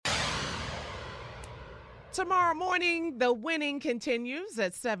Tomorrow morning, the winning continues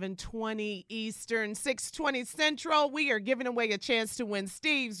at 7:20 Eastern, 6:20 Central. We are giving away a chance to win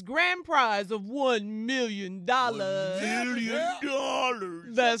Steve's grand prize of $1 million. $1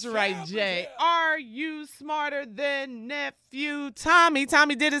 million. That's right, Jay. Are you smarter than nephew Tommy?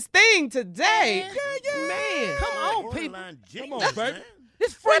 Tommy did his thing today. Yeah. Man. Come on, people. Come on, baby.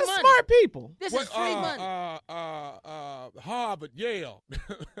 This We're free the money. smart people. This is free money. Harvard, Yale,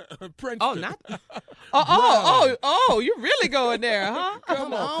 Princeton. Oh, not. Oh, you're really going there, huh?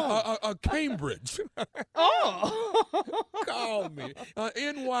 Come on. Cambridge. Oh. Call me.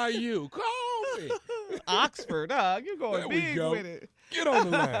 NYU. Call me. Oxford, you're going There we big go. with it. Get on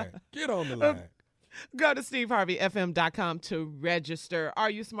the line. Go to SteveHarveyFM.com to register. Are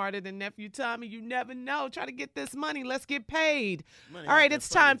you smarter than nephew Tommy? You never know. Try to get this money. Let's get paid. All right, it's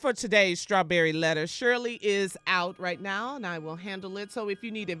time for today's Strawberry Letter. Shirley is out right now, and I will handle it. So if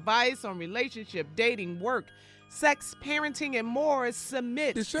you need advice on relationship, dating, work, sex, parenting, and more,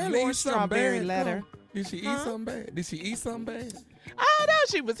 submit Did Shirley your eat something Strawberry bad? Letter. Did she eat something bad? Oh, no,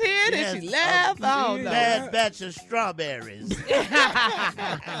 she was here, Yes, then she left. Oh, no. Bad batch of strawberries.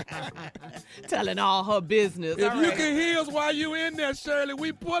 Telling all her business. If All you right. can heal us while you in there, Shirley,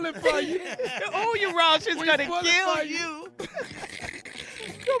 we pulling for you. Oh, you're wrong. She's We going to pulling kill for you.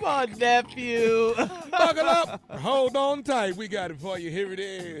 Come on, nephew. Buckle up. Hold on tight. We got it for you. Here it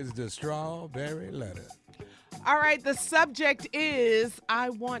is, the Strawberry Letter. All right, the subject is I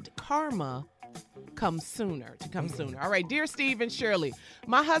want karma to come sooner. All right, dear Steve and Shirley,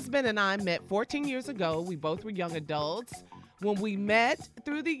 my husband and I met 14 years ago. We both were young adults. When we met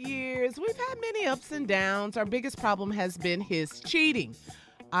through the years, we've had many ups and downs. Our biggest problem has been his cheating.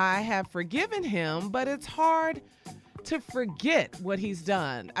 I have forgiven him, but it's hard to forget what he's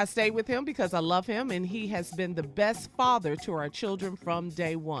done. I stay with him because I love him, and he has been the best father to our children from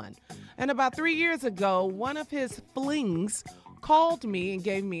day one. And about 3 years ago, one of his flings called me and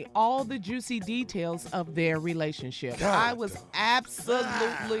gave me all the juicy details of their relationship. I was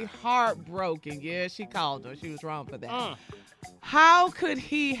absolutely heartbroken. Yeah, she called her. She was wrong for that. How could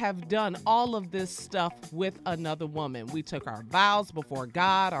he have done all of this stuff with another woman? We took our vows before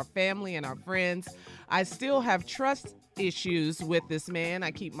God, our family, and our friends. I still have trust issues with this man. I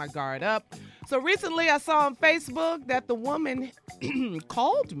keep my guard up. So recently I saw on Facebook that the woman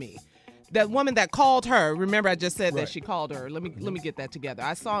called me. That woman that called her, remember I just said that she called her. Let me get that together.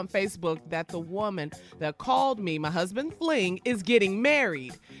 I saw on Facebook that the woman that called me, my husband Fling, is getting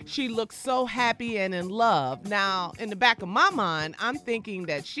married. She looks so happy and in love. Now, in the back of my mind, I'm thinking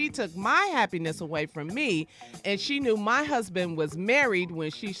that she took my happiness away from me, and she knew my husband was married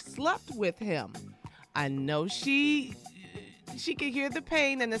when she slept with him. I know she could hear the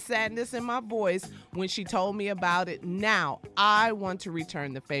pain and the sadness in my voice when she told me about it. Now, I want to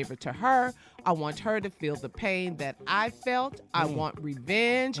return the favor to her. I want her to feel the pain that I felt. I want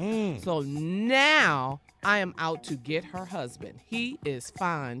revenge. So now I am out to get her husband. He is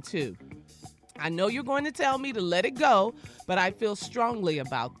fine too. I know you're going to tell me to let it go, but I feel strongly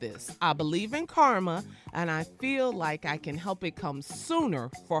about this. I believe in karma, and I feel like I can help it come sooner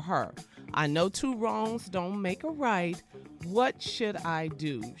for her. I know two wrongs don't make a right. What should I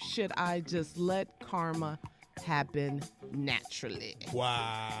do? Should I just let karma happen naturally?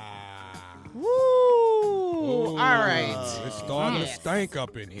 Wow. Woo! All right. It's starting to stink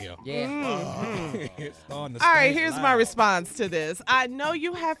up in here. Yeah. It's starting to All right, stink here's loud. my response to this. I know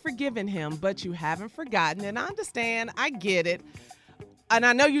you have forgiven him, but you haven't forgotten, and I understand. I get it. And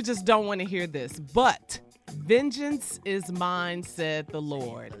I know you just don't want to hear this, but vengeance is mine, said the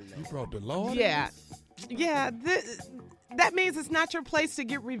Lord. You brought the Lord? Yeah. That means it's not your place to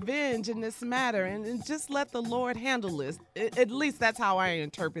get revenge in this matter, and just let the Lord handle this. At least that's how I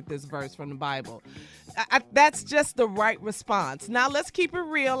interpret this verse from the Bible. That's just the right response. Now, let's keep it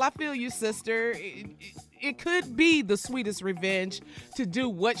real. I feel you, sister. It could be the sweetest revenge to do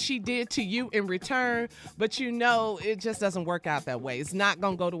what she did to you in return, but you know it just doesn't work out that way. It's not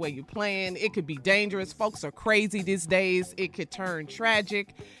going to go the way you planned. It could be dangerous. Folks are crazy these days. It could turn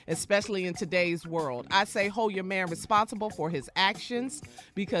tragic, especially in today's world. I say hold your man responsible for his actions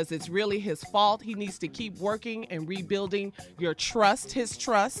because it's really his fault. He needs to keep working and rebuilding your trust, his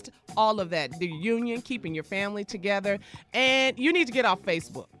trust, all of that, the union, keeping your family together. And you need to get off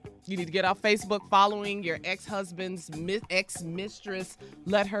Facebook. You need to get off Facebook following your ex-husband's ex-mistress.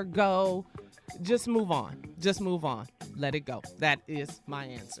 Let her go. Just move on. Just move on. Let it go. That is my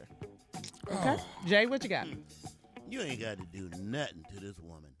answer. Okay? Jay, what you got? You ain't got to do nothing to this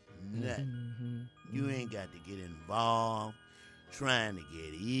woman. Nothing. You ain't got to get involved, trying to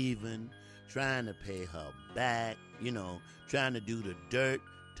get even, trying to pay her back, trying to do the dirt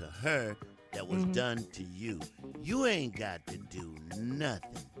to her. that was done to you. You ain't got to do nothing.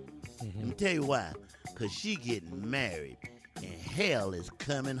 Let me tell you why. Because she getting married, and hell is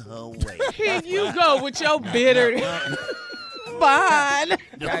coming her way. Here you go with your bitter behind.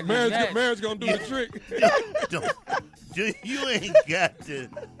 Marriage gonna do the trick. You ain't got to.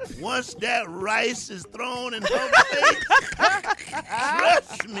 Once that rice is thrown in her face,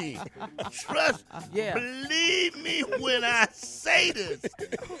 trust me. Believe me when I say this.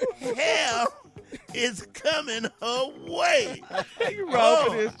 Hell is coming her way. You wrong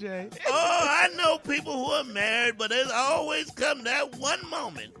for this, Jay. Oh, I know people who are married, but there's always come that one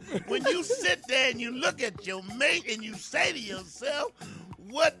moment when you sit there and you look at your mate and you say to yourself,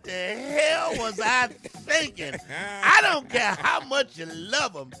 what the hell was I thinking? I don't care how much you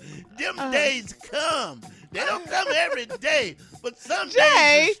love them. Them days come. They don't come every day, but some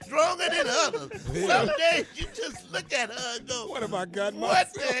days are stronger than others. Some days you just look at her and go, What have I got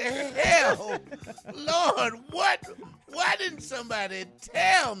what the hell? Lord, what? Why didn't somebody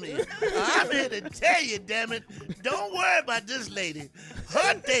tell me? I'm here to tell you, damn it. Don't worry about this lady.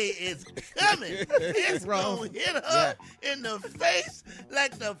 Her day is coming. It's going to hit her in the face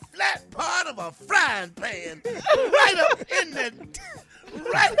like the flat part of a frying pan. Right up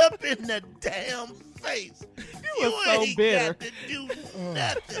in the damn face. You so ain't bitter. got to do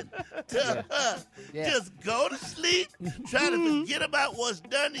nothing to her. Just go to sleep, try to forget about what's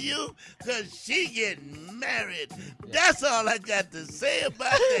done to you, because she getting married. That's all I got to say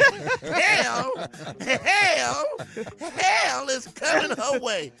about that. Hell is coming her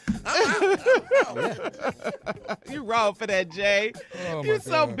way. I'm out. You wrong for that, Jay. Oh, You my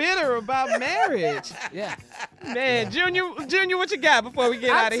so God. bitter about marriage. Yeah. Man, Junior, what you got before we get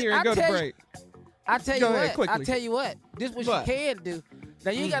out of here and go to break? I tell Go you ahead, what. quickly. I tell you what. This is What? what you can do. Now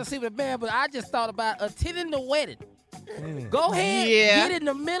you ain't got to sleep with a man, but I just thought about attending the wedding. Go ahead, get in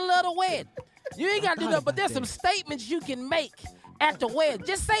the middle of the wedding. You ain't got to do that, but there's some statements you can make at the wedding.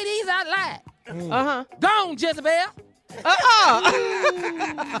 Just say these out loud. Uh-huh. Go on, Jezebel. All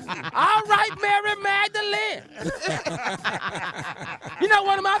right, Mary Magdalene. You know,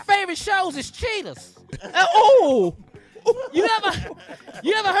 one of my favorite shows is Cheaters. Oh. You ever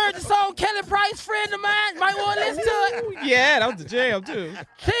heard the song Kelly Price, Friend of Mine? Might want to listen to it. Yeah, that was the jam, too.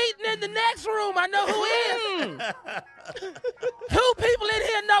 Cheating in the next room. I know who is. 2 people in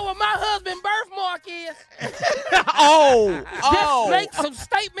here know what my husband's birthmark is. Just make some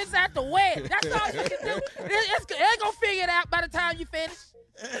statements at the wedding. That's all you can do. They're going to figure it out by the time you finish.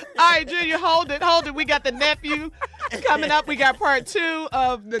 All right, Junior, hold it. We got the nephew coming up. We got part 2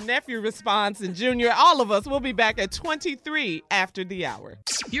 of the nephew response. And Junior, all of us, will be back at 23 after the hour.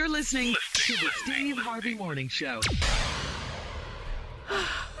 You're listening to the Steve Harvey Morning Show.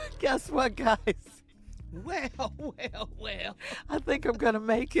 Guess what, guys? Well. I think I'm going to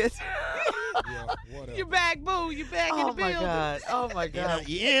make it. Yeah, whatever. You back, boo. You back in the building. Oh, my God.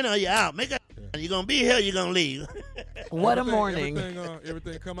 You in or you out. You going to be here or you going to leave. What a Everything- morning.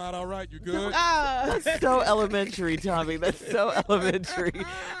 Everything come out all right? You good? That's so elementary, Tommy. That's so elementary.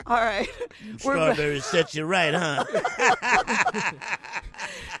 All right. We're back. Strawberry set you right, huh?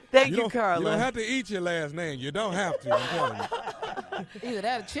 Thank you, You Carla. don't have to eat your last name. You don't have to. I'm telling you. Either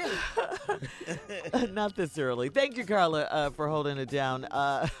that or chili. Not this early. Thank you, Carla, for holding it down.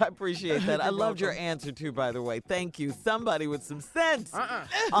 I appreciate that. I loved your answer, too, by the way. Thank you. Somebody with some sense on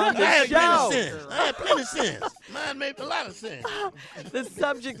I the had show. plenty of sense. Mine made a lot of sense. The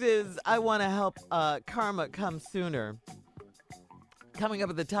subject is, I want to help karma come sooner. Coming up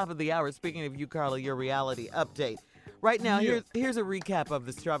at the top of the hour, speaking of you, Carla, your reality update. Right now, here's a recap of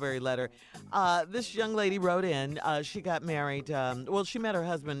the Strawberry Letter. This young lady wrote in. She got married. She met her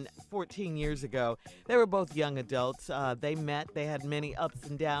husband 14 years ago. They were both young adults. They met. They had many ups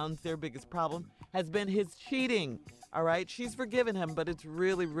and downs. Their biggest problem has been his cheating. All right? She's forgiven him, but it's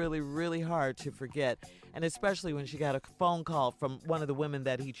really, really, really hard to forget. And especially when she got a phone call from one of the women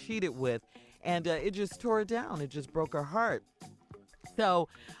that he cheated with. And it just tore her down. It just broke her heart. So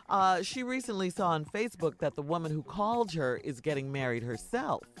she recently saw on Facebook that the woman who called her is getting married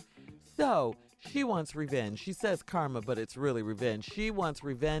herself. So she wants revenge. She says karma, but it's really revenge. She wants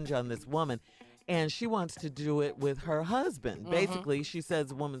revenge on this woman, and she wants to do it with her husband. Basically, she says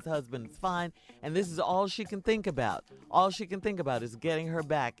the woman's husband is fine, and this is all she can think about. All she can think about is getting her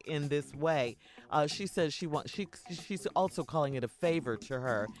back in this way. She says she's also calling it a favor to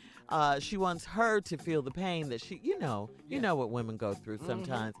her. She wants her to feel the pain that you know what women go through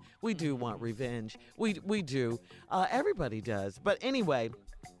sometimes. We do want revenge. We do. Everybody does. But anyway,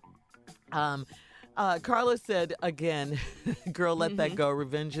 Carla said again, girl, let that go.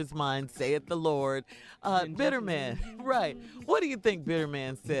 Revenge is mine. Saith the Lord. Bitter man. Right. What do you think Bitter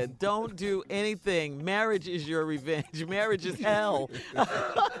Man said? Don't do anything. Marriage is your revenge. Marriage is hell.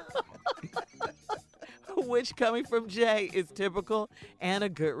 Which, coming from Jay, is typical and a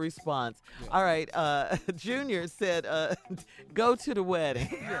good response. All right. Junior said, go to the wedding.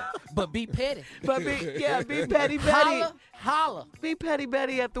 But be petty. But be petty Betty. Holla. Be petty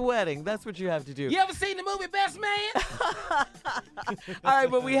Betty at the wedding. That's what you have to do. You ever seen the movie Best Man? All right,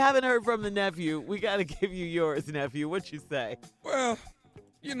 but we haven't heard from the nephew. We got to give you yours, nephew. What you say? Well,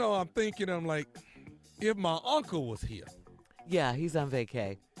 I'm thinking, I'm like, if my uncle was here, Yeah, he's on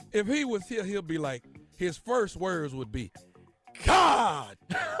vacay. if he was here, he'll be like, his first words would be, God!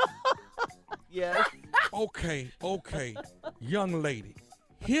 Yes. Okay, young lady,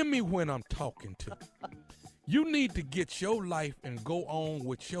 hear me when I'm talking to you. You need to get your life and go on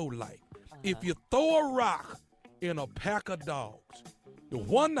with your life. If you throw a rock in a pack of dogs, the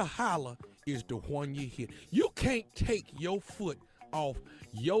one to holler is the one you hit. You can't take your foot off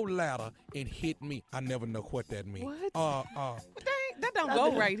your ladder and hit me. I never know what that means. What? That don't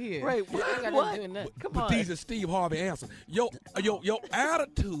go right here. Right. What? Come But on. these are Steve Harvey answers. Your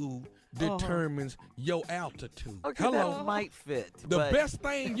attitude determines your altitude. Okay, Hello. that might fit. The but... best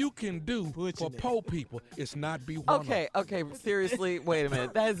thing you can do for poor people is not be one of them. Okay, seriously, wait a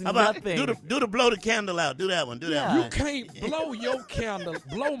minute. That is How about nothing. do the blow the candle out? Do that one. Do that Yeah. one. You can't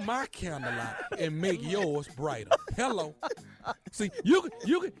blow my candle out and make yours brighter. Hello. See, you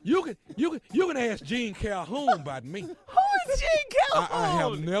can ask Gene Calhoun about me. Who is Gene Calhoun? I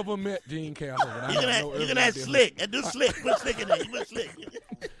have never met Gene Calhoun. You can ask Slick. And do Slick. Put Slick in there. You put Slick.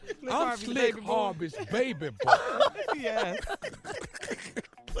 I'm Harvey's Slick baby boy. Harvey's baby boy. Yes.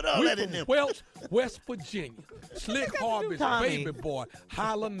 Put all We that in from there. Welch, West Virginia. Slick Harvey's Tommy. baby boy.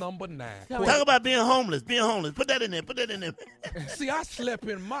 Holla number 9. Talk about being homeless. Being homeless. Put that in there. Put that in there. See, I slept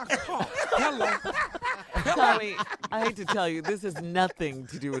in my car. Hello. Tommy, I hate to tell you, this has nothing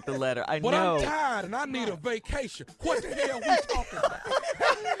to do with the letter. I But know. I'm tired and I need a vacation. What the hell we talking about?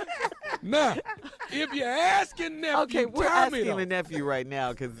 Now, if you're asking nephew, Okay, we're Tommy, asking though, the nephew right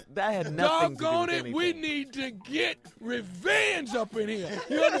now because that had nothing to do doggone with it, anything. we need to get revenge up in here.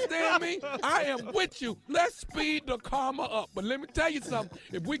 You understand me? I am with you. Let's speed the karma up. But let me tell you something.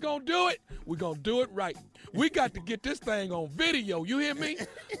 If we're going to do it, we're going to do it right. We got to get this thing on video. You hear me?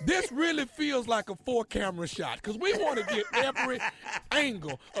 This really feels like a 4-camera shot because we want to get every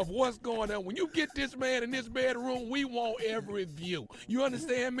angle of what's going on. When you get this man in this bedroom, we want every view. You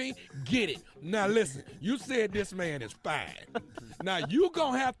understand me? Get it. Now listen, you said this man is fine. Now you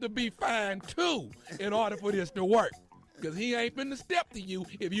gonna have to be fine too in order for this to work. Because he ain't finna step to you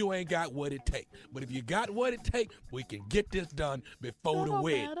if you ain't got what it take. But if you got what it take, we can get this done before the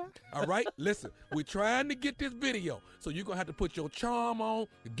wedding. All right? Listen, we're trying to get this video. So you're going to have to put your charm on,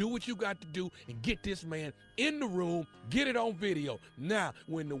 do what you got to do, and get this man in the room, get it on video. Now,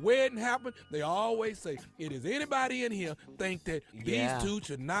 when the wedding happens, they always say, it is anybody in here think that Yeah. these two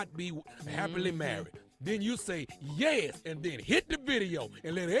should not be happily married. Then you say yes, and then hit the video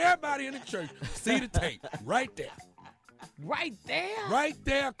and let everybody in the church see the tape right there. Right there. Right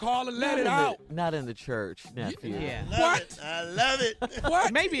there, Carla, let it Not in the- out. Not in the church, nephew. Yeah. Love What? it. I love it.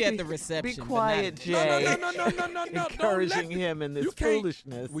 What? Maybe at the reception. Be but not quiet, at the- Jay. No. Encouraging him in this You can't-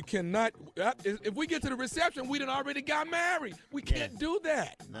 foolishness. We cannot. If we get to the reception, we done already got married. We can't do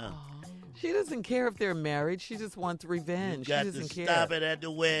that. No. She doesn't care if they're married. She just wants revenge. You got She to doesn't care. stop it at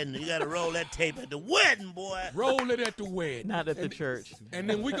the wedding. You got to roll that tape at the wedding, boy. Roll it at the wedding. Not at the church. And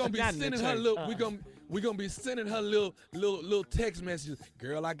then we're gonna be Not in the sending her church. little. We're gonna be sending her little text messages.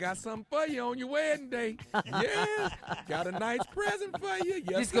 Girl, I got something for you on your wedding day. Yeah, got a nice present for you.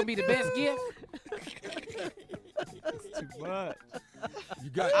 Yes, This gonna be the best gift. Too much. You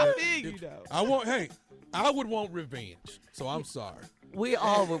got. I dig you, though. I would want revenge. So I'm sorry. We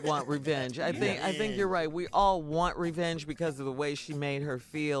all would want revenge. I think you're right. We all want revenge because of the way she made her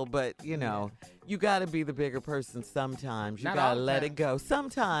feel, but you know, you got to be the bigger person sometimes. You Not got all to the let time. it go.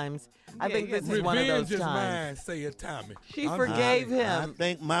 Sometimes. I Yeah, think yeah. this is one of Revenge those is times. mine, say it, Tommy. She I'm forgave sorry. I him.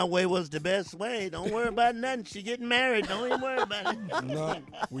 think my way was the best way. Don't worry about nothing. She getting married. Don't even worry about it. No,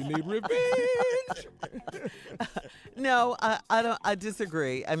 we need revenge. No, I don't. I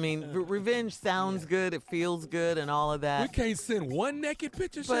disagree. I mean, revenge sounds good. It feels good, and all of We that. can't send one naked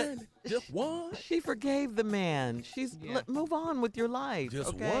picture, But- Shirley. Just one. She forgave the man. Yeah. Move on with your life. Just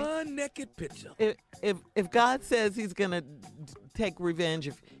okay? one naked picture. If God says he's going to take revenge,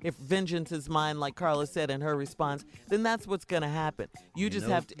 if vengeance is mine, like Carla said in her response, then that's what's going to happen. You just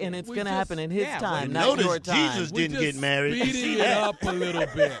have to, and it's going to happen in his time, not your time. Jesus didn't get married. Speeding it up a little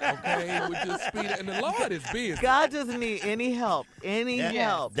bit, okay? We just speed it, and the Lord is busy. God doesn't need any help.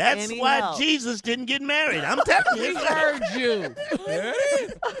 Help. That's any why help. Jesus didn't get married. I'm telling you. We heard you. There it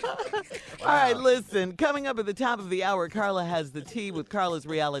is. All right, listen. Coming up at the top of the hour, Carla has the tea with Carla's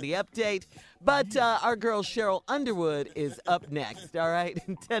reality update. But our girl Cheryl Underwood is up next, all right?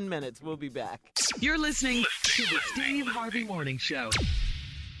 In 10 minutes, we'll be back. You're listening to the Steve Harvey Morning Show.